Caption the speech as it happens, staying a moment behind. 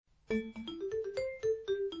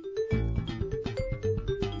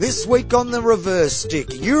This week on the Reverse Stick,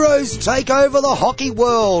 Euros take over the hockey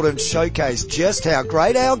world and showcase just how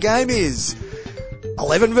great our game is.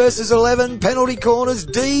 11 versus 11, penalty corners,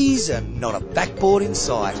 Ds, and not a backboard in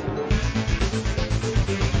sight.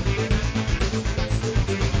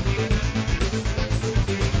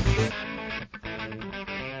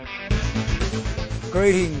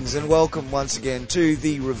 Greetings and welcome once again to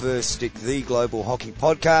the Reverse Stick, the Global Hockey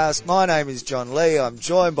Podcast. My name is John Lee. I'm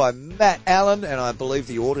joined by Matt Allen, and I believe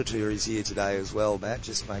the auditor is here today as well, Matt,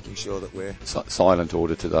 just making sure that we're... Silent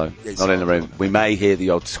auditor, though. Yeah, not in the room. We may hear the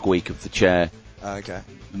odd squeak of the chair. Okay.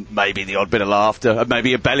 Maybe the odd bit of laughter.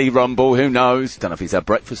 Maybe a belly rumble. Who knows? Don't know if he's had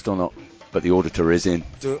breakfast or not. But the auditor is in.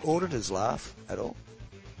 Do auditors laugh at all?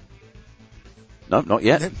 No, not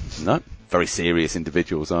yet. Yep. No. Very serious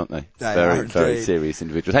individuals, aren't they? They very, are very indeed. serious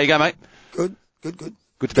individuals. How you going, mate? Good.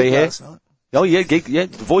 Good to be here. Last night. Oh, yeah, gig. Yeah,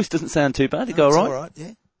 the voice doesn't sound too bad. You go It's all right? all right,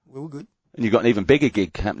 yeah. We were good. And you've got an even bigger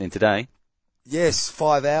gig happening today. Yes,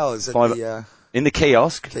 5 hours at the in the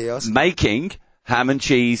kiosk. kiosk. Making ham and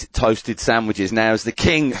cheese toasted sandwiches. Now, as the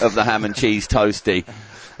king of the ham and cheese toasty,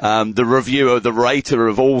 the reviewer, the rater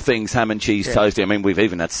of all things ham and cheese toasty. I mean, we've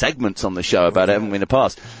even had segments on the show about it, haven't we, in the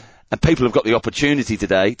past? And people have got the opportunity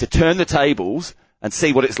today to turn the tables and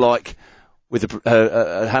see what it's like with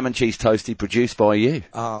a ham and cheese toasty produced by you.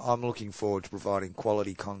 I'm looking forward to providing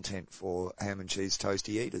quality content for ham and cheese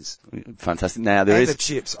toasty eaters. Fantastic. Now, And the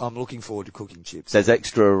chips. I'm looking forward to cooking chips. There's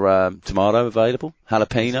extra tomato available,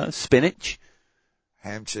 jalapeno, spinach.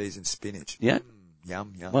 Ham, cheese and spinach. Yeah.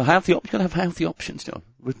 Yum. Well, you've got to have healthy options, John.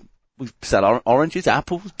 We sell oranges,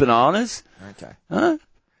 apples, bananas. Okay. Huh?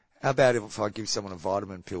 How about if I give someone a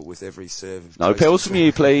vitamin pill with every serve of No toasted pills from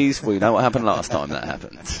you, please. We know what happened last time that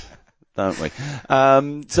happened, don't we?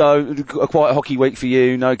 So a quiet hockey week for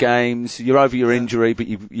you. No games. You're over your injury, but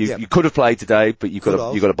you could have played today, but you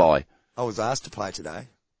got to buy. I was asked to play today,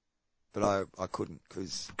 but I couldn't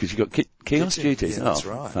because you got kiosk duties. Yeah, that's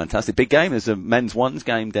right. Fantastic. Big game. There's a men's ones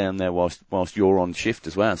game down there whilst you're on shift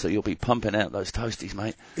as well, so you'll be pumping out those toasties,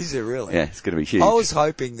 mate. Is there really? Yeah, it's going to be huge. I was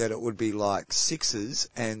hoping that it would be like sixes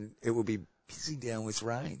and it would be busy down with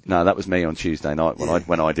rain. No, that was me on Tuesday night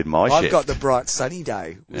when I did my I've shift. got the bright sunny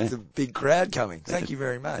day with the big crowd coming. Thank you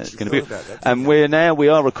very much. It's going to be. And we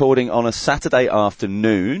are recording on a Saturday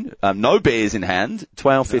afternoon. No beers in hand.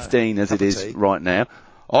 12:15 as it is right now.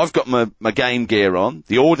 I've got my game gear on.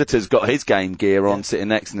 The auditor's got his game gear on, sitting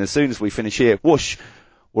next. And as soon as we finish here, whoosh,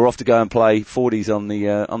 we're off to go and play 40s on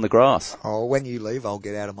the grass. Oh, when you leave, I'll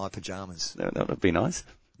get out of my pajamas. That would be nice.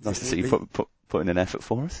 Nice to see you putting an effort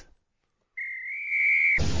for us.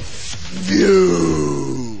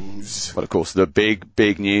 Views. But of course, the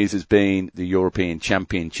big news has been the European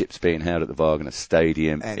Championships being held at the Wagner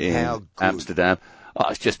Stadium in Amsterdam. Oh,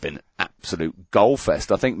 it's just been absolute goal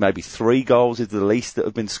fest. I think maybe 3 goals is the least that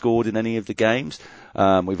have been scored in any of the games.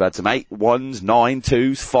 We've had some 8-1s,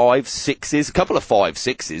 9-2s, 5-6s, a couple of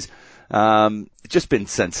 5-6s. It's just been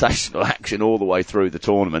sensational action all the way through the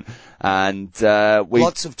tournament. And,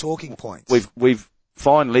 lots of talking points. We've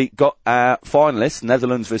finally got our finalists,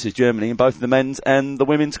 Netherlands versus Germany, in both the men's and the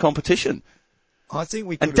women's competition. I think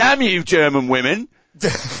we could. And damn you, German women!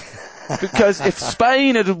 Because if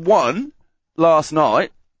Spain had won last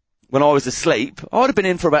night, when I was asleep, I'd have been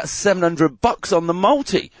in for about $700 on the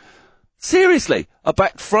multi. Seriously, I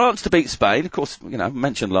backed France to beat Spain. Of course, I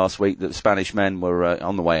mentioned last week that the Spanish men were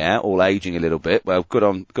on the way out, all aging a little bit. Well, good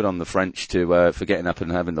on the French for getting up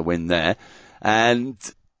and having the win there. And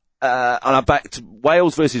I backed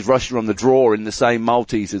Wales versus Russia on the draw in the same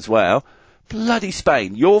multis as well. Bloody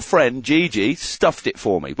Spain. Your friend Gigi stuffed it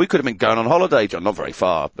for me. We could have been going on holiday, John. Not very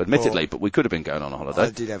far, admittedly, but we could have been going on a holiday. I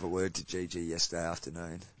did have a word to Gigi yesterday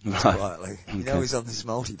afternoon. Quietly. Okay. You know he's on this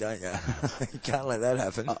multi, don't you? You can't let that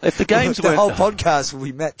happen. If the games the whole podcast will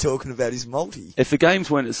be Matt talking about his multi. If the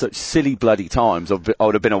games weren't at such silly bloody times, I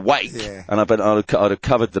would have been awake and I'd have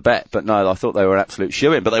covered the bet. But no, I thought they were an absolute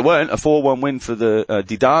shoo-in. But they weren't. A 4-1 win for the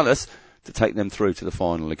Didanes to take them through to the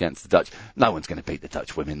final against the Dutch. No one's going to beat the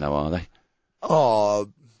Dutch women, though, are they? Oh,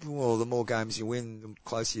 well, the more games you win, the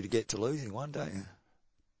closer you get to losing one, don't you?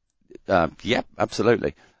 Yeah,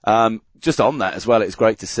 absolutely. Just on that as well, it's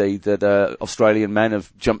great to see that Australian men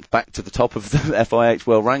have jumped back to the top of the FIH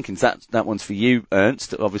World Rankings. That one's for you,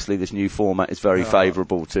 Ernst. Obviously, this new format is very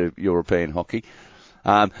favourable to European hockey.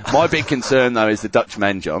 My big concern, though, is the Dutch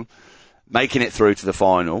men, John, making it through to the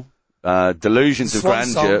final. Delusions of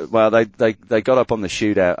grandeur. Well, they got up on the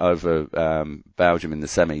shootout over Belgium in the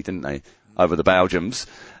semi, didn't they? Over the Belgians,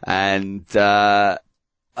 and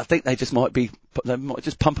I think they might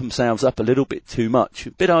just pump themselves up a little bit too much,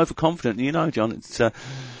 a bit overconfident. You know, John, it's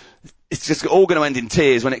just all going to end in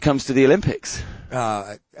tears when it comes to the Olympics.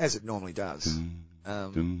 As it normally does.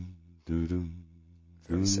 Very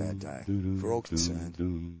sad day for all concerned.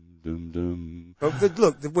 But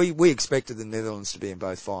look, we expected the Netherlands to be in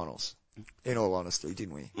both finals. In all honesty,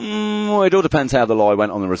 didn't we? Well, it all depends how the lie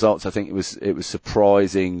went on the results. I think it was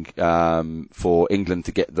surprising for England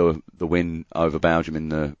to get the win over Belgium in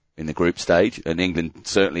the group stage, and England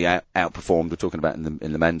certainly outperformed. We're talking about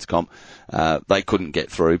in the men's comp. They couldn't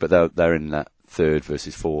get through, but they're in that third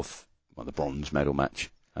versus fourth, the bronze medal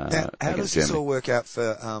match. Now, how does this all work out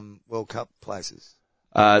for World Cup places?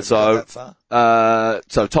 So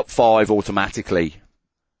top 5 automatically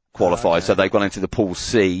qualify. Okay. So they've gone into the Pool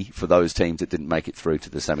C for those teams that didn't make it through to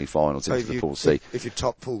the semi-finals into the Pool C. If you're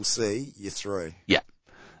top Pool C, you're through. Yeah.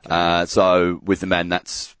 Okay. So with the men,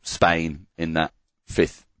 that's Spain in that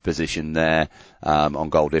 5th position there, on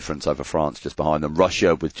goal difference over France just behind them.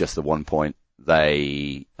 Russia with just the 1 point,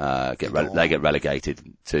 they get relegated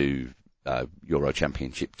to Euro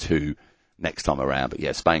Championship 2 next time around. But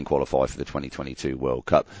yeah, Spain qualify for the 2022 World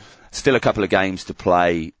Cup. Still a couple of games to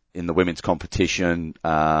play in the women's competition,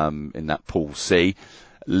 in that Pool C.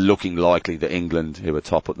 Looking likely that England, who are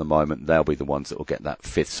top at the moment, they'll be the ones that will get that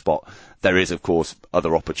 5th spot. There is, of course,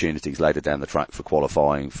 other opportunities later down the track for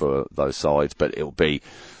qualifying for those sides, but it'll be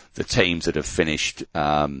the teams that have finished,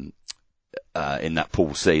 in that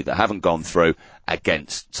Pool C that haven't gone through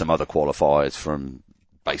against some other qualifiers from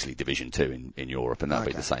basically Division 2 in Europe, and that'll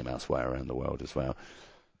be the same elsewhere around the world as well.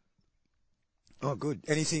 Oh, good.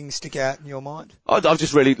 Anything stick out in your mind? I've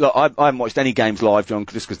just really, look, I haven't watched any games live, John,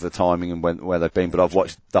 just because of the timing and where they've been, but I've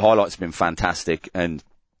watched, the highlights have been fantastic, and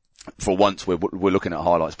for once we're looking at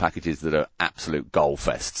highlights packages that are absolute goal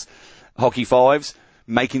fests. Hockey fives,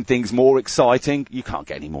 making things more exciting. You can't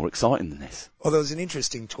get any more exciting than this. Well, there was an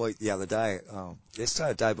interesting tweet the other day, yesterday,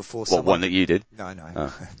 the day before. What, one that you did? No.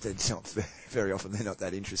 Oh. They're not very often, they're not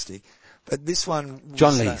that interesting. But this one was,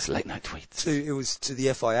 John Lee's late night tweets. It was to the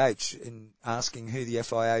FIH in asking who the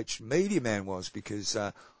FIH media man was, because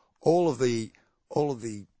all of the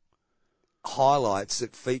highlights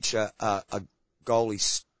that feature a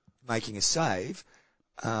goalie making a save,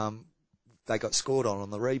 they got scored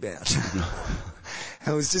on the rebound.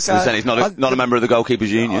 It was just he's not a member of the goalkeepers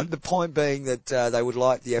union. The point being that they would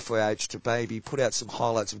like the FIH to maybe put out some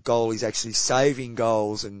highlights of goalies actually saving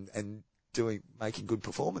goals and making good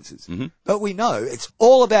performances. Mm-hmm. But we know it's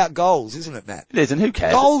all about goals, isn't it, Matt? It is, and who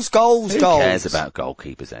cares? Goals. Who cares about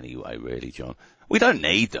goalkeepers anyway, really, John? We don't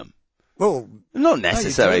need them. Well, they're not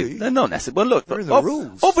necessary. They're not necessary. Well, look, they're in the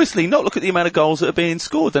rules. Obviously not. Look at the amount of goals that are being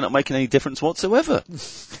scored. They're not making any difference whatsoever.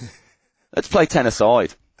 Let's play 10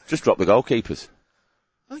 aside. Just drop the goalkeepers.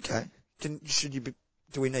 Okay. Do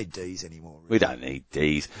we need Ds anymore? Really? We don't need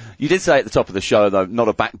Ds. You did say at the top of the show, though, not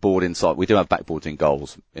a backboard inside. We do have backboards in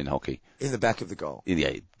goals in hockey. In the back of the goal.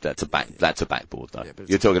 Yeah, that's a backboard, though. Yeah,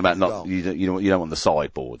 you're talking about not, you don't want the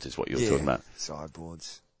sideboards, is what you're talking about.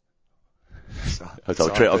 Sideboards.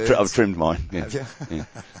 I've trimmed mine. Yeah. Have you? Yeah.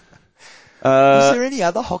 Is there any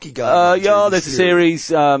other hockey going? There's a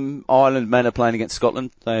series. Ireland men are playing against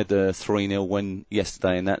Scotland. They had a 3-0 win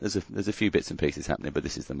yesterday, and there's a few bits and pieces happening, but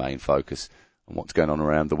this is the main focus on what's going on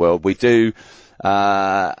around the world. We do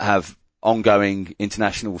have ongoing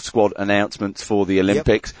international squad announcements for the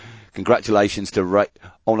Olympics. Yep. Congratulations to Ray.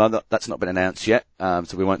 Oh no, that's not been announced yet,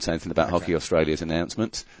 so we won't say anything about Hockey Australia's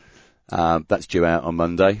announcements. That's due out on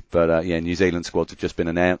Monday, but New Zealand squads have just been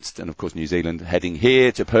announced, and of course New Zealand heading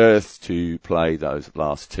here to Perth to play those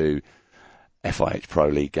last 2 FIH Pro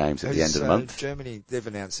League games at the end of the month. Germany, they've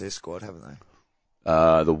announced their squad, haven't they?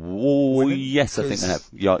 Yes, I think they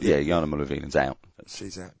have. Jana Muller-Wieland's out.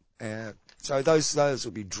 She's out. So those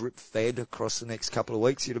will be drip fed across the next couple of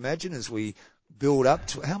weeks, you'd imagine, as we build up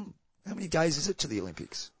to how many days is it to the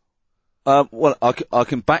Olympics? Well, I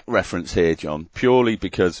can back reference here, John, purely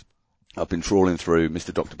because I've been trawling through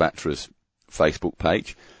Mr. Dr. Batra's Facebook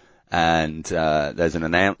page, and there's an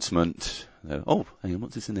announcement. Hang on,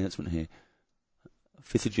 what's this announcement here?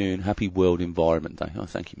 5th of June, Happy World Environment Day. Oh,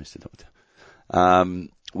 thank you, Mr. Doctor.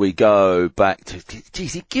 We go back to,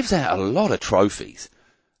 he gives out a lot of trophies,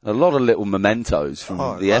 a lot of little mementos from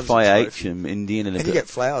the FIH and Indian. And you get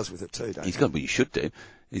flowers with it too, don't you? Well, you should do.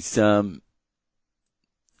 It's, where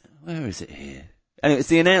is it here? Anyway, it's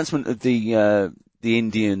the announcement of the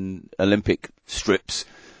Indian Olympic strips,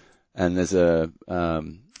 and there's a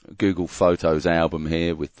Google Photos album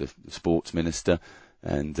here with the sports minister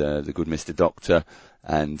and the good Mr. Doctor,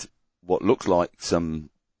 and what looks like some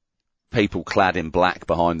people clad in black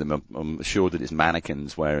behind them. I'm assured that it's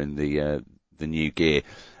mannequins wearing the the new gear.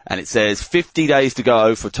 And it says 50 days to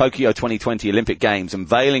go for Tokyo 2020 Olympic Games,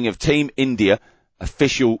 unveiling of Team India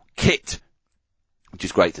official kit, which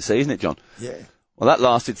is great to see, isn't it, John? Yeah. Well, that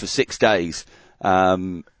lasted for 6 days.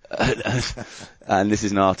 And this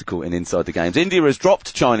is an article in Inside the Games. India has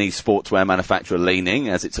dropped Chinese sportswear manufacturer Li Ning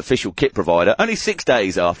as its official kit provider only 6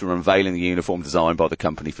 days after unveiling the uniform designed by the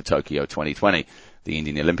company for Tokyo 2020. The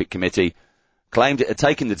Indian Olympic Committee claimed it had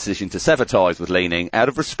taken the decision to sever ties with Li Ning out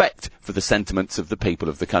of respect for the sentiments of the people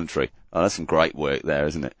of the country. Oh, that's some great work there,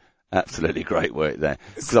 isn't it? Absolutely great work there.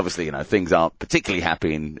 Because obviously, you know, things aren't particularly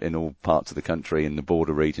happy in all parts of the country in the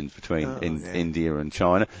border regions between India and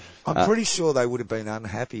China. I'm pretty sure they would have been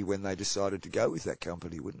unhappy when they decided to go with that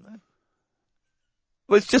company, wouldn't they?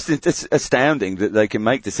 Well, it's astounding that they can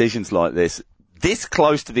make decisions like this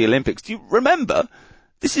close to the Olympics. Do you remember?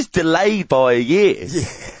 This is delayed by a year.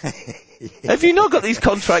 Yeah. Have you not got these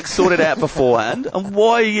contracts sorted out beforehand? And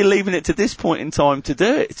why are you leaving it to this point in time to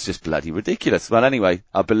do it? It's just bloody ridiculous. Well, anyway,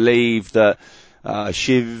 I believe that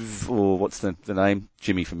Shiv, or what's the name?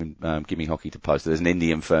 Jimmy from Gimme Hockey to Post. There's an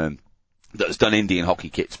Indian firm that has done Indian hockey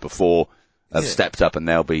kits before, have stepped up, and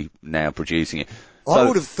they'll be now producing it. I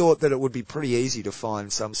would have thought that it would be pretty easy to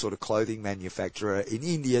find some sort of clothing manufacturer in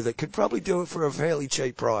India that could probably do it for a fairly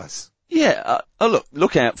cheap price. Yeah,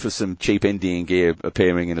 look out for some cheap Indian gear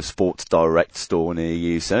appearing in a Sports Direct store near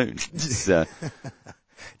you soon. It's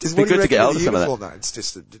Just be good to get hold of some of that. Though? It's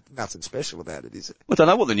just nothing special about it, is it? I don't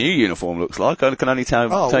know what the new uniform looks like. I can only tell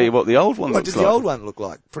you what the old one looks like. What did the old one look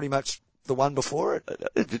like? Pretty much the one before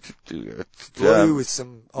it? Blue with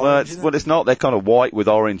some orange in it? Well, it's not. They're kind of white with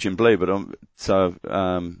orange and blue, but I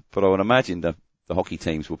would imagine the hockey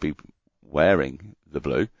teams will be wearing the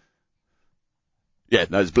blue. Yeah,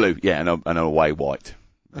 no, it's blue. Yeah, and away white.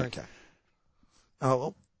 Okay. Oh,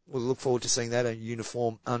 well, we'll look forward to seeing that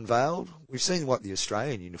uniform unveiled. We've seen what the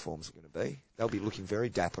Australian uniforms are going to be. They'll be looking very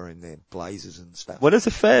dapper in their blazers and stuff. Well, there's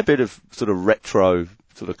a fair bit of sort of retro,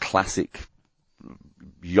 sort of classic,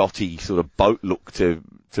 yachty sort of boat look to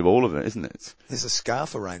all of it, isn't it? There's a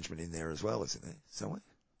scarf arrangement in there as well, isn't there? Somewhere?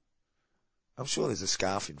 I'm sure there's a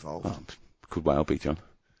scarf involved. Oh, could well be, John.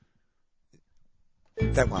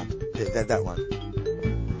 That one. Yeah, that one.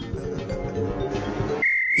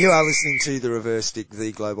 You are listening to The Reverse Stick,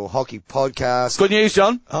 the Global Hockey Podcast. Good news,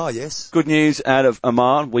 John. Oh, yes. Good news out of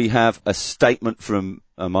Oman. We have a statement from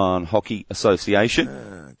Oman Hockey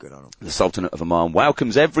Association. Good on them. The Sultanate of Oman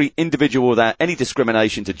welcomes every individual without any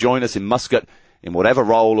discrimination to join us in Muscat in whatever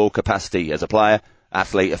role or capacity, as a player,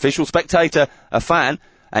 athlete, official, spectator, a fan,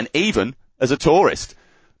 and even as a tourist.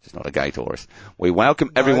 It's not a gay tourist. We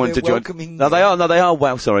welcome everyone to join. No, they are.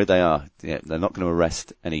 Well, sorry, they are. Yeah, they're not going to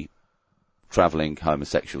arrest any travelling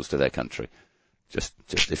homosexuals to their country. Just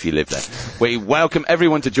if you live there. We welcome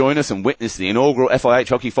everyone to join us and witness the inaugural FIH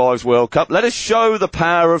Hockey Fives World Cup. Let us show the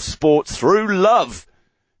power of sport through love.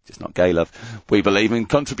 Just not gay love. We believe in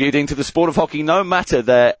contributing to the sport of hockey, no matter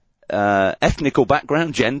their ethnical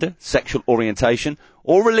background, gender, sexual orientation,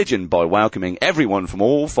 or religion, by welcoming everyone from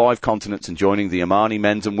all 5 continents and joining the Omani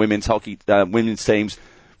men's and women's hockey women's teams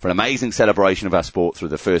for an amazing celebration of our sport through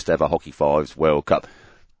the first ever Hockey Fives World Cup.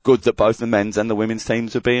 Good that both the men's and the women's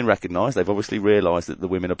teams are being recognised. They've obviously realised that the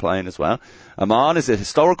women are playing as well. Oman is a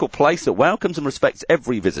historical place that welcomes and respects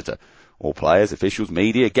every visitor. All players, officials,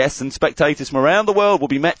 media, guests and spectators from around the world will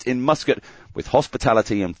be met in Muscat with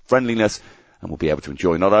hospitality and friendliness, and will be able to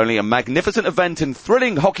enjoy not only a magnificent event and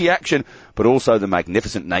thrilling hockey action, but also the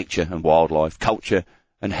magnificent nature and wildlife, culture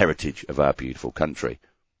and heritage of our beautiful country.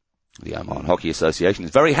 The Oman Hockey Association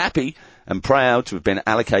is very happy and proud to have been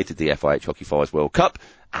allocated the FIH Hockey Fives World Cup.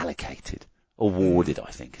 Awarded,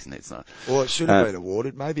 I think, isn't it? It's not. Well, it should have been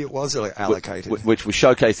awarded. Maybe it was allocated. Which will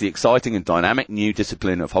showcase the exciting and dynamic new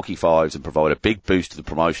discipline of Hockey Fives and provide a big boost to the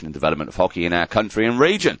promotion and development of hockey in our country and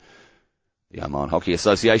region. The Oman Hockey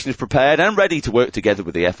Association is prepared and ready to work together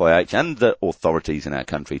with the FIH and the authorities in our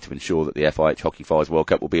country to ensure that the FIH Hockey Fives World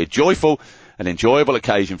Cup will be a joyful and enjoyable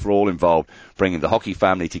occasion for all involved, bringing the hockey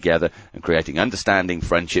family together and creating understanding,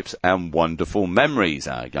 friendships and wonderful memories.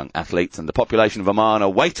 Our young athletes and the population of Oman are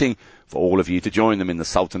waiting for all of you to join them in the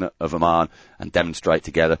Sultanate of Oman and demonstrate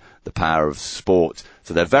together the power of sport.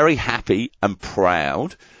 So they're very happy and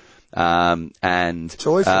proud. And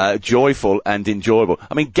joyful and enjoyable.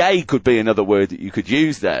 I mean, gay could be another word that you could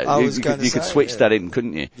use there. You could switch that in,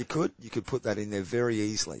 couldn't you? You could put that in there very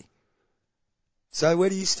easily. So where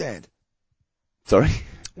do you stand? Sorry?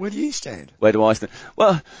 Where do you stand? Where do I stand?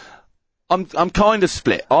 Well, I'm kind of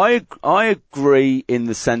split. I agree in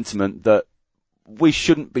the sentiment that we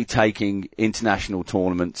shouldn't be taking international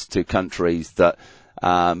tournaments to countries that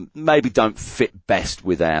maybe don't fit best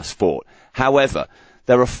with our sport. However,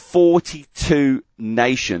 there are 42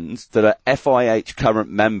 nations that are FIH current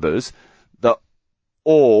members that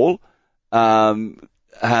all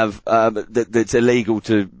have that's illegal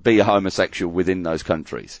to be a homosexual within those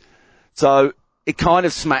countries. So it kind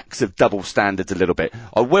of smacks of double standards a little bit.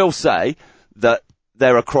 I will say that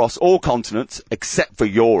they're across all continents except for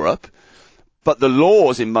Europe, but the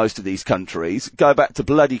laws in most of these countries go back to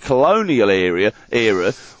bloody colonial era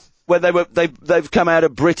where they've come out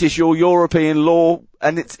of British or European law,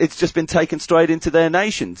 and it's just been taken straight into their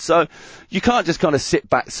nation. So you can't just kind of sit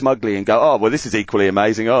back smugly and go, oh, well, this is equally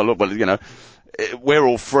amazing. Oh, look, well, you know, we're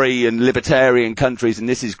all free and libertarian countries and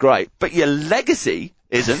this is great. But your legacy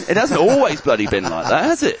isn't. It hasn't always bloody been like that,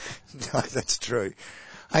 has it? No, that's true.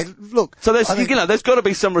 Hey, look. So there's got to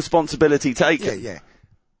be some responsibility taken. Yeah.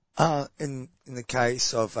 In the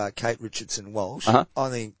case of Kate Richardson Walsh, I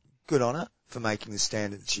think good on her for making the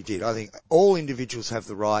stand that she did. I think all individuals have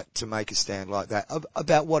the right to make a stand like that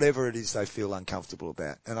about whatever it is they feel uncomfortable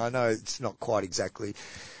about. And I know it's not quite exactly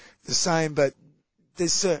the same, but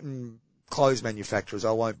there's certain clothes manufacturers,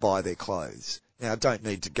 I won't buy their clothes. Now, I don't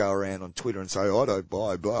need to go around on Twitter and say, I don't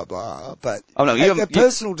buy blah, blah, but a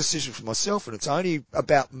personal decision for myself, and it's only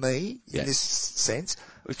about me in this sense.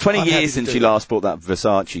 It was 20 years since you last bought that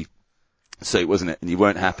Versace suit, wasn't it? And you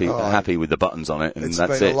weren't happy with the buttons on it, and that's it.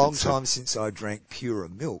 It's been a long time since I drank Pura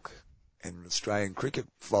milk, and Australian cricket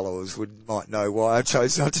followers might know why I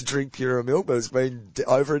chose not to drink Pura milk, but it's been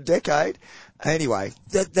over a decade. Anyway,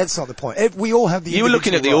 that's not the point. We all have the. You were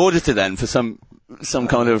looking at the auditor then for some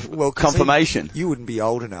kind of confirmation. You wouldn't be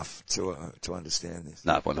old enough to understand this.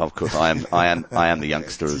 No, well, of course I am the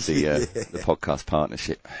youngster of the podcast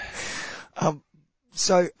partnership.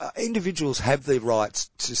 So individuals have the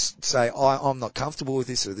rights to say, I'm not comfortable with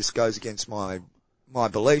this, or this goes against my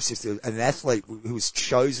beliefs. If an athlete who was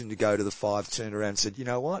chosen to go to the 5 turned around and said, you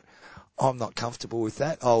know what, I'm not comfortable with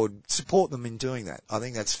that, I would support them in doing that. I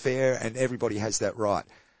think that's fair, and everybody has that right.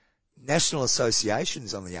 National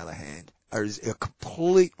associations, on the other hand, are a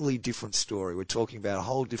completely different story. We're talking about a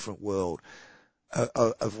whole different world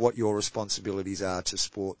of what your responsibilities are to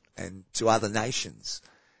sport and to other nations.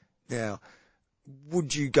 Now,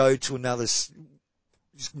 would you go to another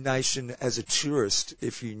nation as a tourist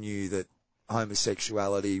if you knew that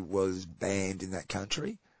homosexuality was banned in that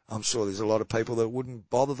country? I'm sure there's a lot of people that wouldn't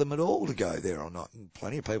bother them at all to go there or not. And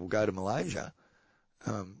plenty of people go to Malaysia.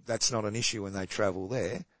 That's not an issue when they travel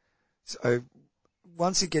there. So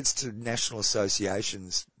once it gets to national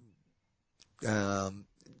associations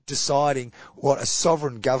deciding what a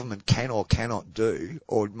sovereign government can or cannot do,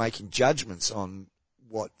 or making judgments on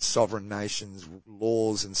what sovereign nations'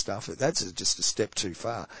 laws and stuff, that's just a step too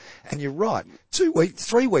far. And you're right.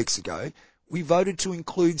 3 weeks ago, we voted to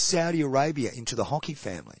include Saudi Arabia into the hockey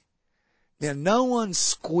family. Now, no one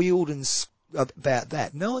squealed about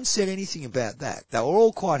that. No one said anything about that. They were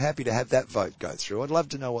all quite happy to have that vote go through. I'd love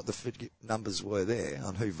to know what the numbers were there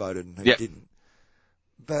on who voted and who didn't.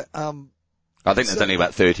 But I think there's only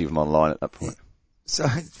about 30 of them online at that point. Yeah. So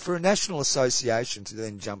for a national association to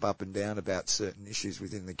then jump up and down about certain issues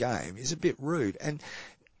within the game is a bit rude. And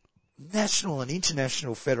national and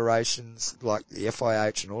international federations like the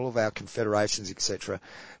FIH and all of our confederations, etc.,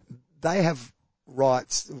 they have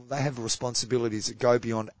rights, they have responsibilities that go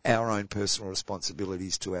beyond our own personal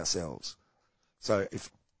responsibilities to ourselves. So if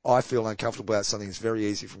I feel uncomfortable about something, it's very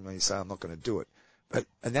easy for me to say I'm not going to do it. But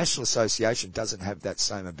a national association doesn't have that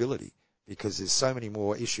same ability, because there's so many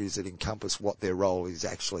more issues that encompass what their role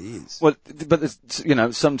actually is. Well, but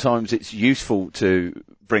sometimes it's useful to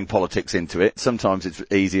bring politics into it. Sometimes it's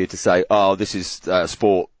easier to say, oh, this is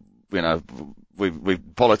sport,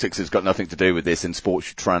 politics has got nothing to do with this, and sport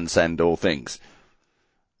should transcend all things,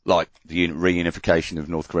 like the reunification of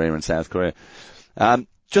North Korea and South Korea.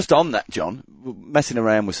 Just on that, John, messing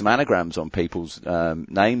around with some anagrams on people's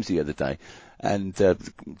names the other day, and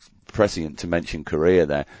prescient to mention Korea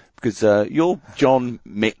there, because you're John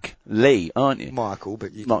Mick Lee, aren't you? Michael,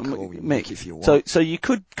 but you can call me Mick if you want. So you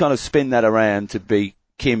could kind of spin that around to be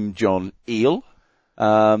Kim Jong Il.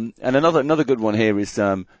 And another good one here is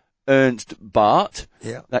Ernst Bart.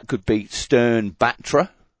 Yeah. That could be Stern Batra.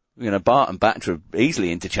 Bart and Batra are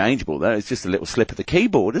easily interchangeable there. It's just a little slip of the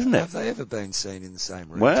keyboard, isn't it? Have they ever been seen in the same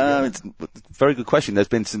room? Well, it's a very good question. There's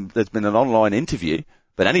been an online interview,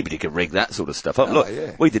 but anybody can rig that sort of stuff up.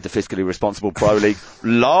 Look, we did the Fiscally Responsible Pro League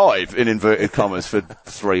live, in inverted commas, for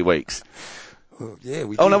 3 weeks. Well, yeah,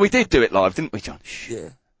 we did. Oh, no, we did do it live, didn't we, John? Shh. Yeah.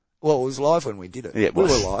 Well, it was live when we did it. Yeah, we were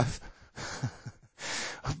live.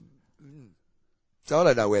 So I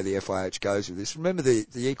don't know where the FIH goes with this. Remember the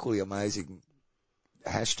equally amazing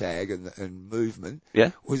hashtag and movement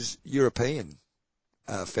was European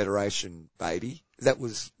Federation baby. That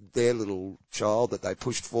was their little child that they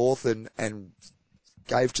pushed forth and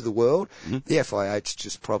gave to the world. Mm-hmm. The FIH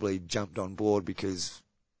just probably jumped on board because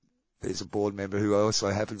there's a board member who also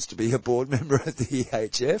happens to be a board member at the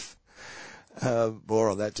EHF. More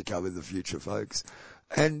on that to come in the future, folks.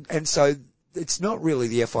 And so it's not really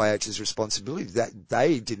the FIH's responsibility that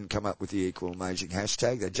they didn't come up with the equal amazing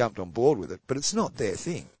hashtag. They jumped on board with it, but it's not their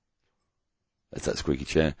thing. That's that squeaky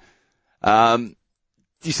chair. Do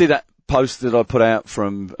you see that post that I put out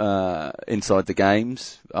from Inside the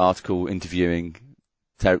Games article interviewing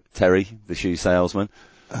Terry, the shoe salesman,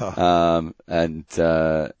 About and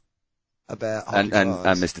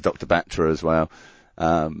hockey Mr. Dr. Batra as well.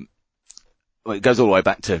 Well, it goes all the way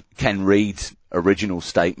back to Ken Reid's original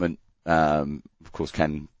statement. Of course,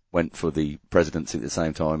 Ken went for the presidency at the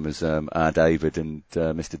same time as David and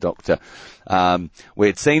Mr. Doctor. We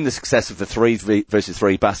had seen the success of the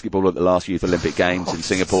 3v3 basketball at the last Youth Olympic Games in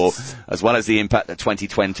Singapore, as well as the impact that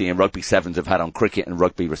 2020 and Rugby Sevens have had on cricket and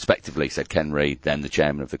rugby respectively, said Ken Reid, then the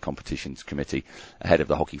chairman of the competitions committee, ahead of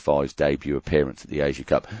the Hockey Fives' debut appearance at the Asia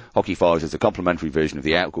Cup. Hockey Fives is a complementary version of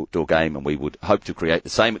the outdoor game, and we would hope to create the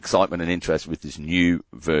same excitement and interest with this new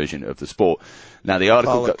version of the sport. Now, the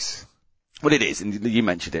article... Well, it is, and you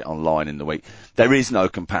mentioned it online in the week. There is no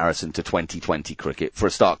comparison to 2020 cricket. For a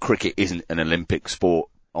start, cricket isn't an Olympic sport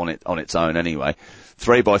on its own anyway.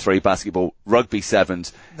 3x3 basketball, rugby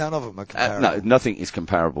sevens. None of them are comparable. No, nothing is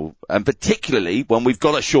comparable, and particularly when we've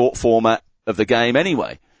got a short format of the game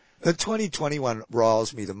anyway. The 2021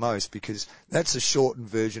 riles me the most because that's a shortened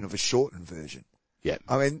version of a shortened version. Yeah.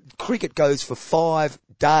 I mean, cricket goes for 5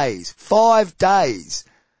 days. 5 days.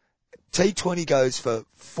 T20 goes for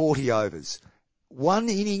 40 overs. One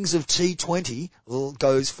innings of T20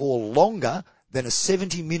 goes for longer than a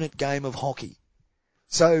 70-minute game of hockey.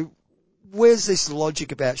 So where's this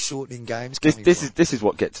logic about shortening games coming from? This is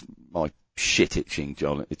what gets my shit itching,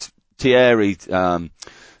 John. It's Thierry,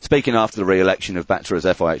 speaking after the re-election of Batra as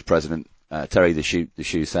FIH president, Terry the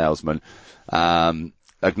shoe salesman,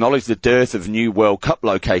 acknowledged the dearth of new World Cup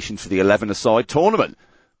locations for the 11-a-side tournament.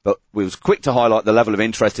 But we was quick to highlight the level of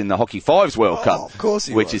interest in the Hockey Fives World Cup, of course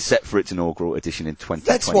which is set for its inaugural edition in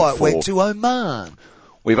 2024. That's why it went to Oman.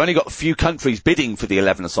 We've only got a few countries bidding for the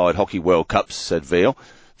 11-a-side Hockey World Cups, said Veal.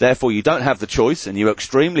 Therefore, you don't have the choice, and you're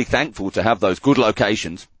extremely thankful to have those good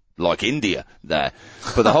locations, like India, there.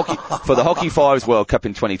 For the Hockey Fives World Cup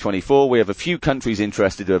in 2024, we have a few countries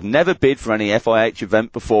interested who have never bid for any FIH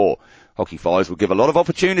event before. Hockey Fives will give a lot of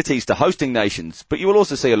opportunities to hosting nations, but you will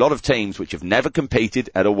also see a lot of teams which have never competed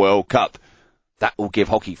at a World Cup. That will give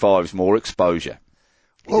Hockey Fives more exposure.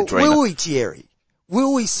 Well, will we, Thierry?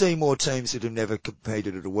 Will we see more teams that have never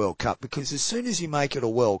competed at a World Cup? Because as soon as you make it a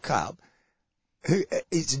World Cup,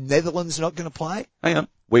 is Netherlands not going to play? Hang on.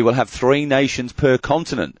 We will have 3 nations per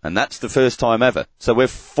continent, and that's the first time ever. So we're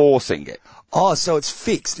forcing it. Oh, so it's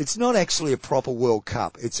fixed. It's not actually a proper World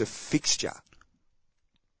Cup. It's a fixture.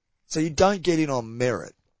 So you don't get in on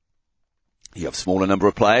merit. You have a smaller number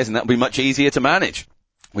of players, and that will be much easier to manage.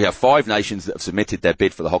 We have 5 nations that have submitted their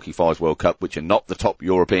bid for the Hockey Fives World Cup, which are not the top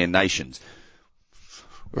European nations.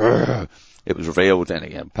 It was revealed, and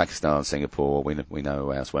again, Pakistan, Singapore, we know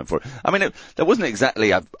who else went for it. I mean, there wasn't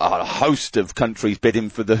exactly a host of countries bidding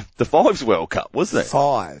for the Fives World Cup, was there?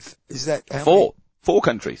 5. Is that how 4? Many, 4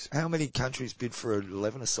 countries. How many countries bid for an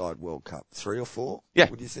 11-a-side World Cup? 3 or 4? Yeah.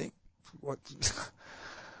 What do you think? What?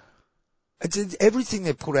 Everything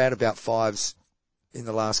they've put out about Fives in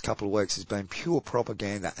the last couple of weeks has been pure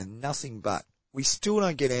propaganda and nothing but. We still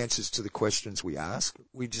don't get answers to the questions we ask.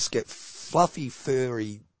 We just get fluffy,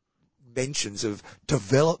 furry mentions of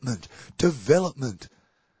development.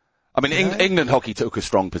 I mean, England hockey took a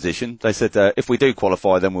strong position. They said, if we do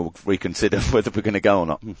qualify, then we'll reconsider whether we're going to go or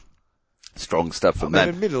not. Strong stuff from them.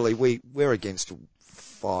 Admittedly, we're against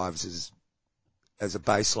Fives as a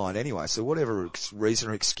baseline anyway. So whatever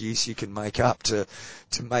reason or excuse you can make up to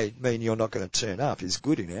mean you're not going to turn up is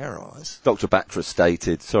good in our eyes. Dr. Batra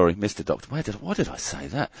stated, sorry, Mr. Doctor, why did I say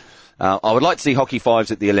that? I would like to see Hockey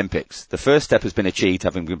Fives at the Olympics. The first step has been achieved,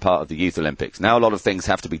 having been part of the Youth Olympics. Now a lot of things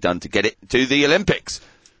have to be done to get it to the Olympics.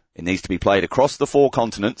 It needs to be played across the 4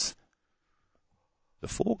 continents. The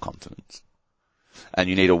 4 continents? And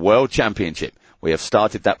you need a world championship. We have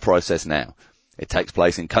started that process now. It takes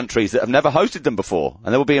place in countries that have never hosted them before,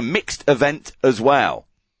 and there will be a mixed event as well.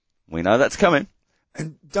 We know that's coming.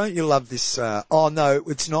 And don't you love this, oh no,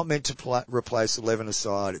 it's not meant to replace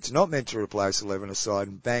 11-a-side, it's not meant to replace 11-a-side,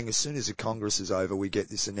 and bang, as soon as the Congress is over, we get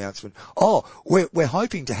this announcement, oh, we're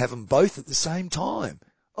hoping to have them both at the same time.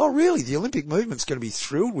 Oh, really? The Olympic movement's going to be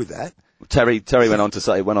thrilled with that. Terry went on to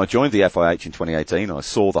say, when I joined the FIH in 2018, I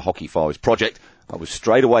saw the Hockey Fives project. I was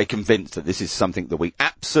straight away convinced that this is something that we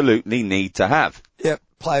absolutely need to have. Yep.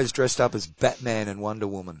 Players dressed up as Batman and Wonder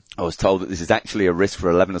Woman. I was told that this is actually a risk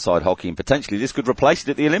for 11-a-side hockey and potentially this could replace it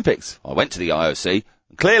at the Olympics. I went to the IOC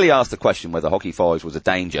and clearly asked the question whether Hockey Fives was a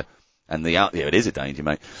danger. And it is a danger,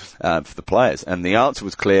 mate, for the players. And the answer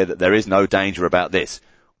was clear that there is no danger about this.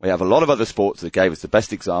 We have a lot of other sports that gave us the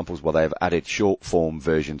best examples where they have added short-form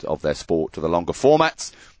versions of their sport to the longer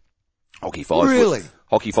formats. Hockey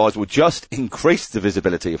Fives will just increase the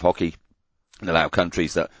visibility of hockey and allow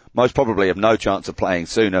countries that most probably have no chance of playing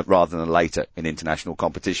sooner rather than later in international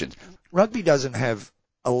competitions. Rugby doesn't have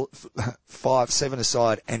 5,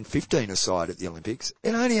 7-a-side and 15-a-side at the Olympics.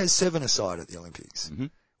 It only has 7-a-side at the Olympics. Mm-hmm.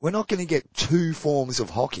 We're not going to get 2 forms of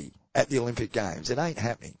hockey at the Olympic Games. It ain't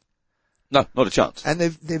happening. No, not a chance. And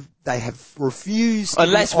they have refused.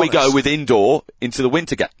 Unless we go with indoor into the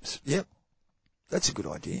Winter Games. Yep. That's a good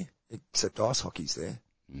idea. Except ice hockey's there.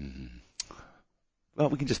 Mm. Well,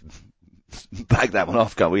 we can just bag that one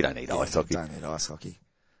off, go, we don't need ice hockey. Don't need ice hockey.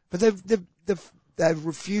 But they've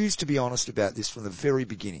refused to be honest about this from the very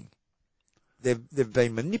beginning. They've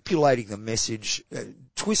been manipulating the message,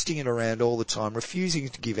 twisting it around all the time, refusing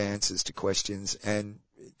to give answers to questions, and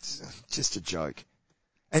it's just a joke.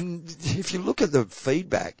 And if you look at the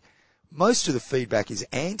feedback, most of the feedback is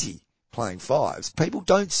anti-playing fives. People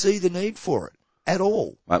don't see the need for it at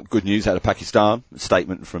all. Well, good news out of Pakistan. A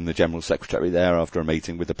statement from the General Secretary there after a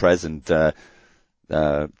meeting with the Prez and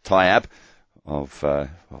Tayyab of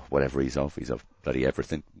whatever he's of. He's of bloody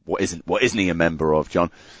everything. What isn't he a member of,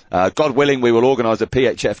 John? God willing, we will organise a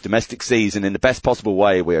PHF domestic season in the best possible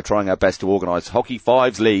way. We are trying our best to organise Hockey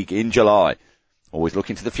Fives League in July. Always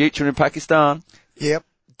looking to the future in Pakistan. Yep.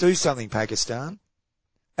 Do something, Pakistan.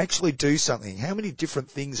 Actually do something. How many different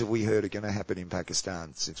things have we heard are going to happen in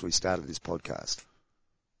Pakistan since we started this podcast?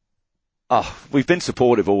 Oh, we've been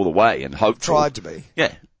supportive all the way and hopeful. Tried to be.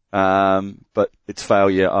 Yeah. But it's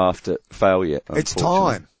failure after failure. It's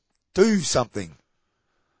time. Do something.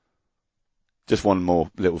 Just one more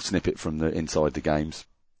little snippet from the Inside the Games.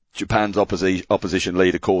 Japan's opposition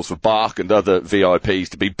leader calls for Bach and other VIPs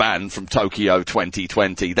to be banned from Tokyo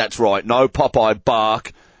 2020. That's right, no Popeye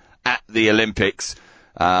Bach at the Olympics.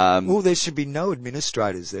 Well, there should be no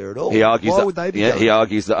administrators there at all. He argues Why would they be going? He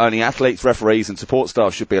argues that only athletes, referees and support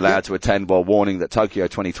staff should be allowed to attend, while warning that Tokyo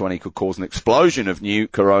 2020 could cause an explosion of new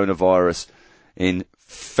coronavirus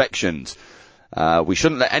infections. We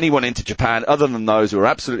shouldn't let anyone into Japan other than those who are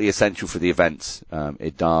absolutely essential for the events.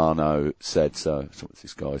 Idano said so. So what's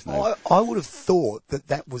this guy's name? I would have thought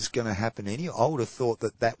that was going to happen anyway. I would have thought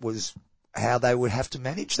that was how they would have to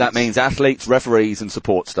manage this. That means athletes, referees and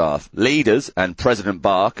support staff, leaders and President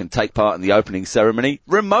Barr can take part in the opening ceremony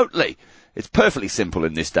remotely. It's perfectly simple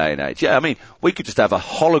in this day and age. Yeah, I mean, we could just have a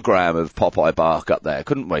hologram of Popeye Bark up there,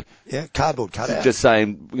 couldn't we? Yeah, cardboard cutout. Just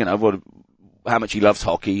saying, how much he loves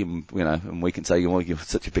hockey, and and we can say, you're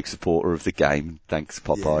such a big supporter of the game. Thanks,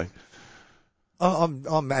 Popeye. Yeah.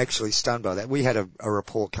 I'm actually stunned by that. We had a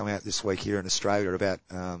report come out this week here in Australia about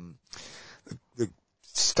the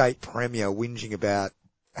state premier whinging about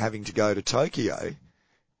having to go to Tokyo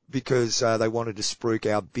because they wanted to spruik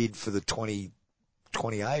our bid for the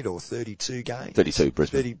 28 or 32 games. 32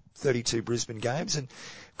 Brisbane. 32 Brisbane games, and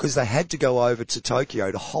because they had to go over to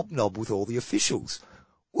Tokyo to hobnob with all the officials.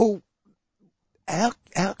 Well, how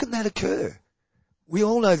can that occur? We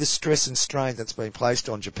all know the stress and strain that's been placed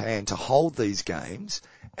on Japan to hold these games,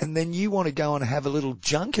 and then you want to go and have a little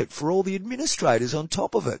junket for all the administrators on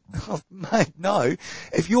top of it. Oh, mate, no.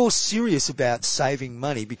 If you're serious about saving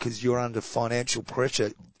money because you're under financial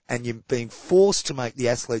pressure and you're being forced to make the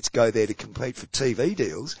athletes go there to compete for TV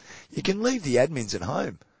deals, you can leave the admins at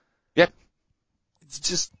home. Yep. It's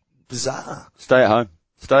just bizarre. Stay at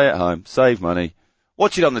home. Save money.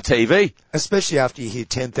 Watch it on the TV. Especially after you hear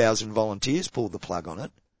 10,000 volunteers pull the plug on it.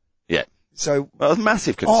 Yeah. So, well,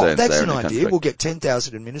 massive concerns that's there an in the idea. country. We'll get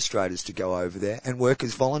 10,000 administrators to go over there and work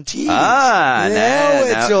as volunteers. Now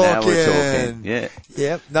we're talking. Yeah.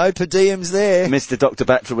 Yep. No per diems there. Mr. Dr.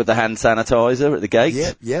 Batra with the hand sanitizer at the gate.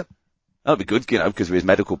 Yep. That'd be good, because of his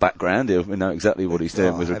medical background, he'll know exactly what he's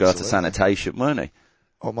doing with regard to sanitation, won't he?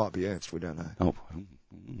 Oh, it might be Ernst. We don't know. Oh,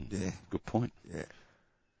 yeah. Good point. Yeah.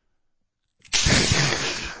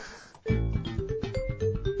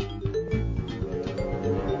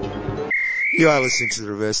 You are listening to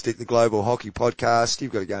the Reverse Stick, the Global Hockey Podcast.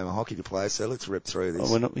 You've got a game of hockey to play, so let's rip through this.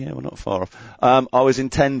 Oh, we're not far off. I was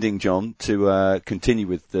intending, John, to continue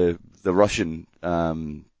with the Russian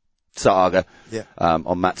saga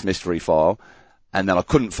on Matt's mystery file, And then I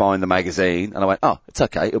couldn't find the magazine, and I went, oh, it's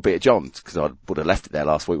okay, it'll be at John's, because I would have left it there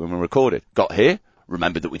last week when we recorded. Got here,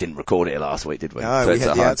 remembered that we didn't record it last week, did we? No, So we it's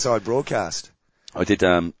had at the home. outside broadcast. I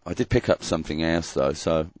did pick up something else though,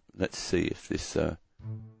 so let's see if this, oh,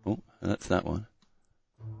 that's that one.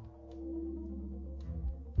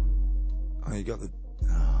 Oh, you got the...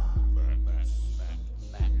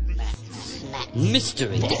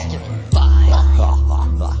 Mystery.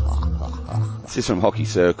 This is from Hockey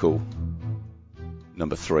Circle,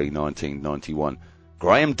 number 3, 1991.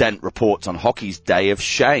 Graham Dent reports on hockey's day of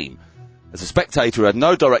shame. As a spectator who had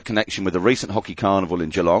no direct connection with the recent hockey carnival in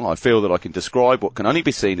Geelong, I feel that I can describe what can only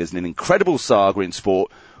be seen as an incredible saga in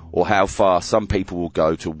sport, or how far some people will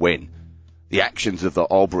go to win. The actions of the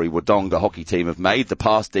Albury-Wodonga hockey team have made the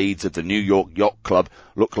past deeds of the New York Yacht Club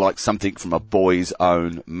look like something from a boy's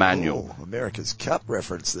own manual. Oh, America's Cup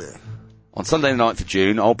reference there. On Sunday the 9th of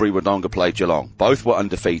June, Albury-Wodonga played Geelong. Both were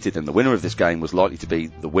undefeated, and the winner of this game was likely to be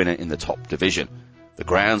the winner in the top division. The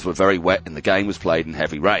grounds were very wet and the game was played in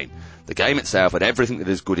heavy rain. The game itself had everything that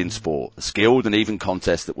is good in sport, a skilled and even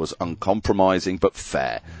contest that was uncompromising but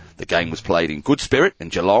fair. The game was played in good spirit,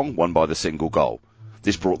 and Geelong won by the single goal.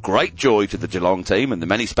 This brought great joy to the Geelong team and the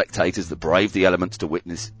many spectators that braved the elements to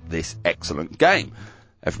witness this excellent game.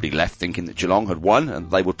 Everybody left thinking that Geelong had won and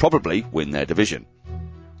they would probably win their division.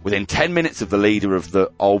 Within 10 minutes, the leader of the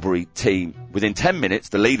Albury team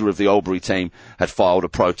had filed a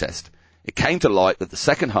protest. It came to light that the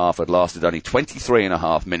second half had lasted only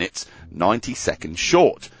 23.5 minutes, 90 seconds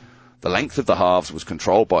short. The length of the halves was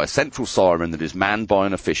controlled by a central siren that is manned by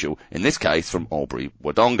an official, in this case from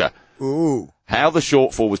Albury-Wodonga. Ooh. How the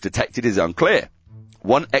shortfall was detected is unclear.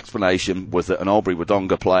 One explanation was that an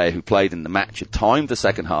Albury-Wodonga player who played in the match had timed the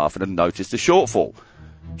second half and had noticed a shortfall.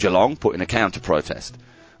 Geelong put in a counter-protest.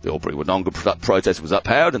 The Albury-Wodonga protest was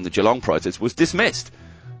upheld and the Geelong protest was dismissed.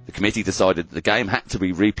 The committee decided that the game had to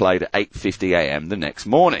be replayed at 8:50 a.m. the next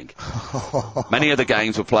morning. Many of the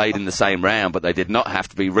games were played in the same round, but they did not have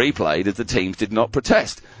to be replayed as the teams did not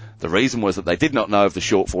protest. The reason was that they did not know of the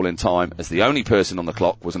shortfall in time, as the only person on the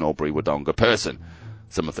clock was an Albury-Wodonga person.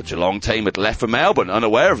 Some of the Geelong team had left for Melbourne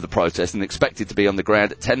unaware of the protest and expected to be on the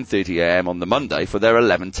ground at 10:30 a.m. on the Monday for their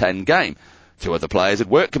 11:10 game. Two other players had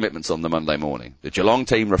work commitments on the Monday morning. The Geelong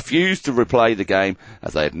team refused to replay the game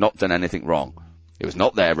as they had not done anything wrong. It was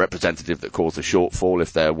not their representative that caused the shortfall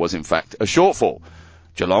if there was in fact a shortfall.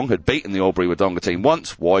 Geelong had beaten the Albury-Wodonga team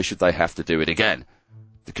once, why should they have to do it again?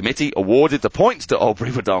 The committee awarded the points to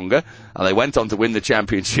Albury-Wodonga and they went on to win the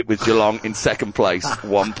championship with Geelong in second place,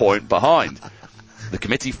 1 point behind. The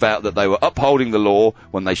committee felt that they were upholding the law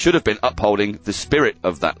when they should have been upholding the spirit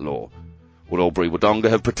of that law. Would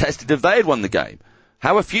Albury-Wodonga have protested if they had won the game?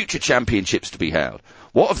 How are future championships to be held?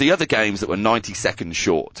 What of the other games that were 90 seconds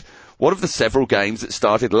short? What of the several games that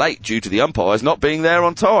started late due to the umpires not being there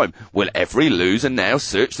on time? Will every loser now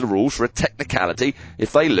search the rules for a technicality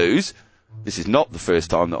if they lose? This is not the first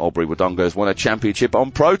time that Albury-Wodonga has won a championship on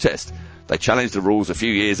protest. They challenged the rules a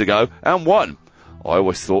few years ago and won. I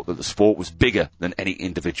always thought that the sport was bigger than any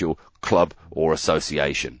individual club or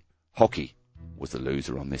association. Hockey was the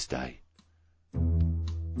loser on this day.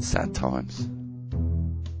 Sad times.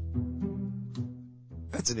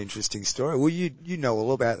 That's an interesting story. Well, you know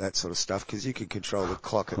all about that sort of stuff because you can control the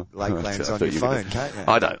clock at Lakelands on your phone, can't you?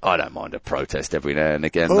 I don't mind a protest every now and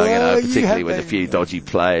again, though, particularly with a few dodgy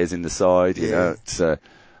players in the side. You know, it's. I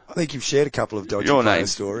think you've shared a couple of dodgy player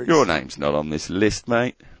stories. Your name's not on this list,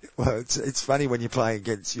 mate. Well, it's funny when you're playing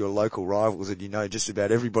against your local rivals and you know just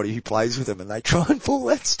about everybody who plays with them and they try and pull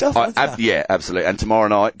that stuff. Yeah, absolutely. And tomorrow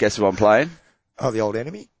night, guess who I'm playing? Oh, the old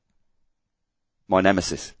enemy? My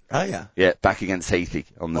nemesis. Oh, yeah. Yeah, back against Heathy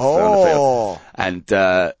on the field.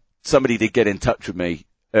 And somebody did get in touch with me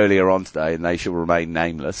earlier on today, and they shall remain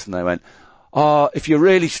nameless, and they went, if you're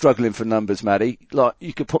really struggling for numbers, Maddie, like,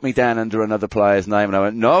 you could put me down under another player's name. And I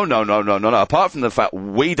went, no. Apart from the fact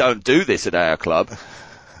we don't do this at our club,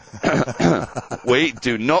 we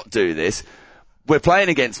do not do this. We're playing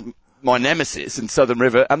against my nemesis in Southern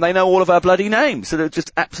River, and they know all of our bloody names. So they're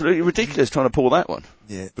just absolutely ridiculous trying to pull that one.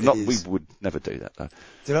 Yeah, but we would never do that, though.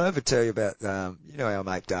 Did I ever tell you about, you know our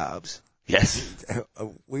mate Darbs? Yes.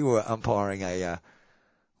 We were umpiring a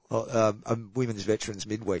women's veterans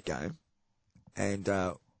midweek game, and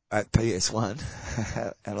at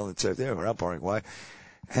PS1, out on the turf there, we're umpiring away.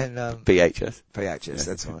 And PHS,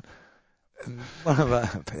 that's right. One of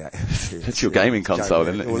that's your gaming console,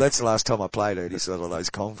 isn't it? Well, that's the last time I played it. It's one of those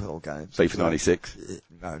Confell games. FIFA 96.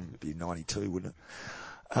 No, it'd be 92, wouldn't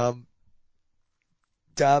it?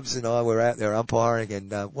 Darbs and I were out there umpiring,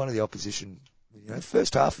 and one of the opposition,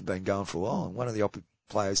 first half had been going for a while, and one of the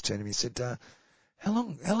players turned to me and said, how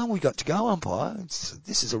long we got to go, umpire?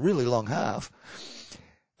 This is a really long half.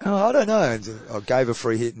 Oh, I don't know. And I gave a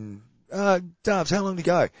free hit and, Dubs, how long to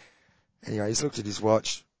go? Anyway, he's looked at his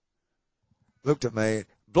watch, looked at me,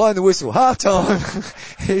 blown the whistle, half time.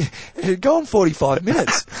 It had gone 45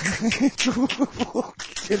 minutes. I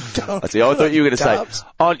see, I thought you were going to say,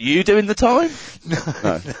 aren't you doing the time? No,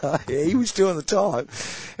 he was doing the time.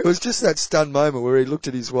 It was just that stunned moment where he looked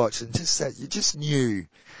at his watch and you just knew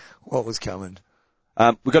what was coming.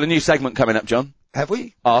 We've got a new segment coming up, John. Have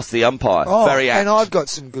we? Ask the umpire. Oh, Very apt. and I've got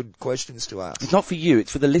some good questions to ask. It's not for you,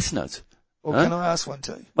 it's for the listeners. Well, can I ask one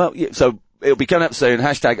too? Well, yeah, so it'll be coming up soon.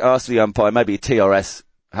 Hashtag Ask the Umpire, maybe a TRS.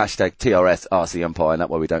 Hashtag TRS Ask the Umpire, and that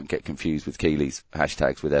way we don't get confused with Keely's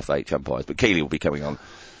hashtags with FH umpires. But Keely will be coming on.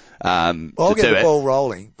 I'll get the ball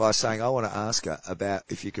rolling by saying I want to ask her about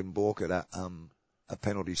if you can balk at a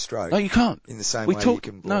penalty stroke. No, you can't. In the same way you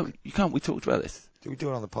can balk. No, you can't. We talked about this. Did we do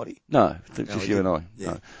it on the potty? No, just you and I.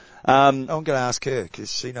 Yeah. No. I'm going to ask her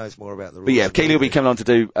because she knows more about the rules. But yeah, Keely will be coming on to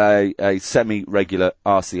do a semi-regular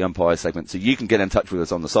Ask the Umpire segment. So you can get in touch with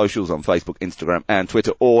us on the socials, on Facebook, Instagram and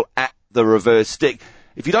Twitter, all at The Reverse Stick.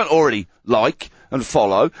 If you don't already like and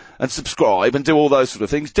follow and subscribe and do all those sort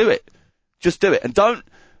of things, do it. Just do it. And don't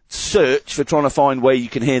search for trying to find where you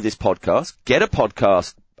can hear this podcast. Get a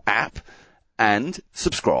podcast app and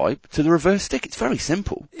subscribe to The Reverse Stick. It's very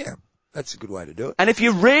simple. Yeah. That's a good way to do it. And if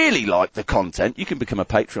you really like the content, you can become a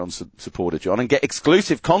Patreon supporter, John, and get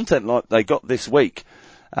exclusive content like they got this week.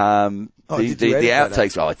 The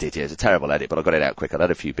outtakes. Oh, I did. Yeah, it was a terrible edit, but I got it out quick. I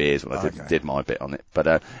had a few beers when I did my bit on it.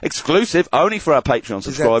 But exclusive only for our Patreon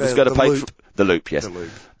subscribers. Go to The Loop, yes.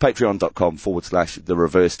 Patreon.com/The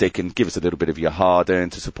Reverse Stick and give us a little bit of your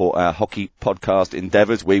hard-earned to support our hockey podcast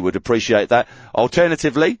endeavours. We would appreciate that.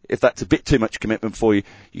 Alternatively, if that's a bit too much commitment for you,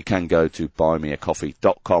 you can go to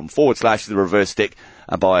buymeacoffee.com/The Reverse Stick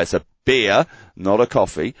and buy us a beer, not a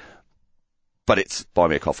coffee, but it's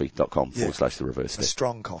buymeacoffee.com/The Reverse Stick. A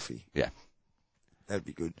strong coffee. Yeah. That'd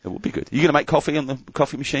be good. It would be good. Are you going to make coffee on the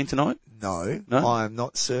coffee machine tonight? No, I am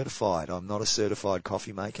not certified. I'm not a certified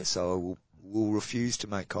coffee maker, so I will refuse to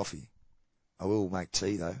make coffee. I will make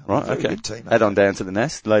tea though. Right, okay. Head on down to the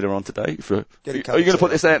Nest later on today. Are you going to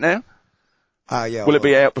put this out now? Yeah. Will it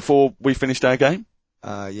be out before we finished our game?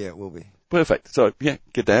 Yeah, it will be. Perfect. So, yeah,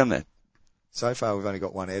 get down there. So far we've only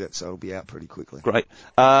got one edit, so it'll be out pretty quickly. Great.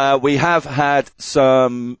 We have had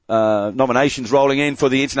some nominations rolling in for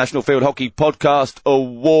the International Field Hockey Podcast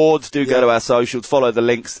Awards. Do go to our socials, follow the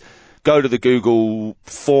links, go to the Google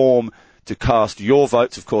form to cast your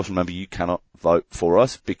votes. Of course, remember, you cannot vote for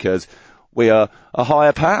us because we are a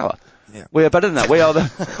higher power. Yeah. We are better than that. We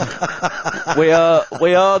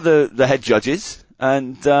are the head judges,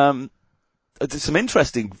 and there's some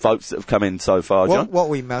interesting votes that have come in so far, John. What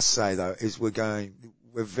we must say though is we're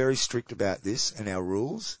very strict about this and our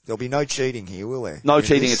rules. There'll be no cheating here, will there? No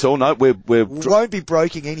cheating at all. No, we won't be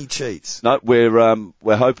breaking any cheats. No, we're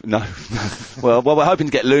hoping no. Well, we're hoping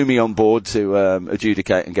to get Lumi on board to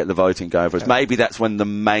adjudicate and get the voting going for us. Maybe that's when the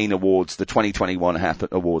main awards, the 2021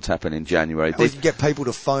 awards, happen in January. We can get people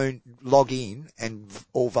to log in and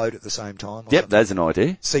all vote at the same time. Yep, there's an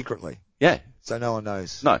idea. Secretly. Yeah. So no one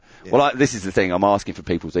knows. No. Yeah. Well, this is the thing. I'm asking for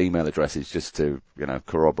people's email addresses just to,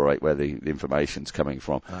 corroborate where the information's coming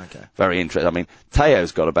from. Okay. Very interesting. I mean,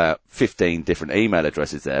 Teo's got about 15 different email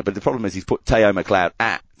addresses there, but the problem is he's put Teo McLeod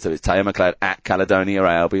at. So it's Teo McLeod at Caledonia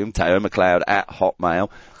Albion, Teo McLeod at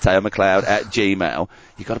Hotmail, Teo McLeod at Gmail.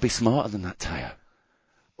 You've got to be smarter than that, Teo.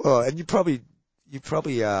 Well, and you probably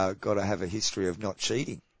got to have a history of not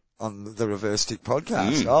cheating on the Reverse Stick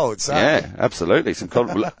podcast. Oh, it's yeah, absolutely.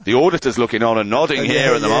 The auditor's looking on and nodding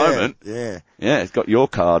here at the moment. Yeah. Yeah, it's got your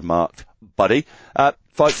card marked, buddy.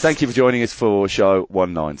 Folks, thank you for joining us for show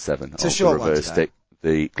 197 of the Reverse Stick,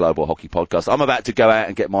 the Global Hockey Podcast. I'm about to go out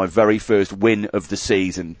and get my very first win of the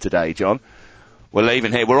season today, John. We're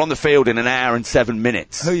leaving here. We're on the field in an hour and 7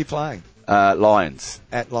 minutes. Who are you playing? Lions.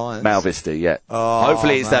 At Lions? Malvista, yeah. Oh,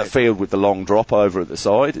 hopefully it's that field with the long drop over at the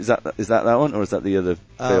side. Is that one, or is that the other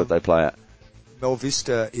field they play at?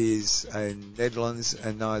 Malvista is in Netherlands,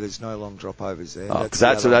 and no, there's no long drop overs there. Oh, because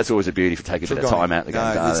that's always a beauty for taking a bit of time out of the game.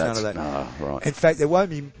 No, there's none of that. No, right. In fact, there won't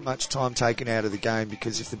be much time taken out of the game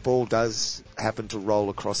because if the ball does happen to roll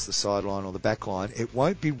across the sideline or the back line, it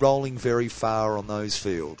won't be rolling very far on those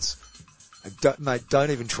fields. Don't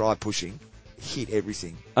even try pushing. Hit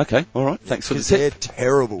everything. Okay, all right. Thanks for the tip. They're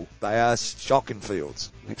terrible. They are shocking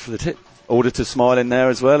fields. Thanks for the tip. Auditor smiling there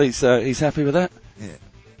as well. He's happy with that. Yeah.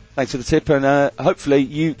 Thanks for the tip, and hopefully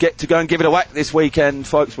you get to go and give it a whack this weekend,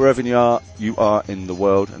 folks, wherever you are in the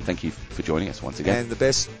world. And thank you for joining us once again. And the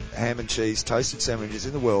best ham and cheese toasted sandwiches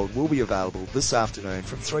in the world will be available this afternoon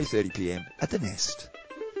from 3:30 p.m. at The Nest.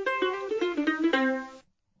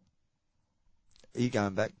 Are you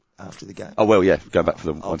going back after the game? Oh, well, yeah, going back for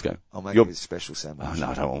the one's game. I'll make you a special sandwich. Oh, no,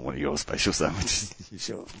 I don't want one of your special sandwiches. You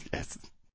sure? Yes.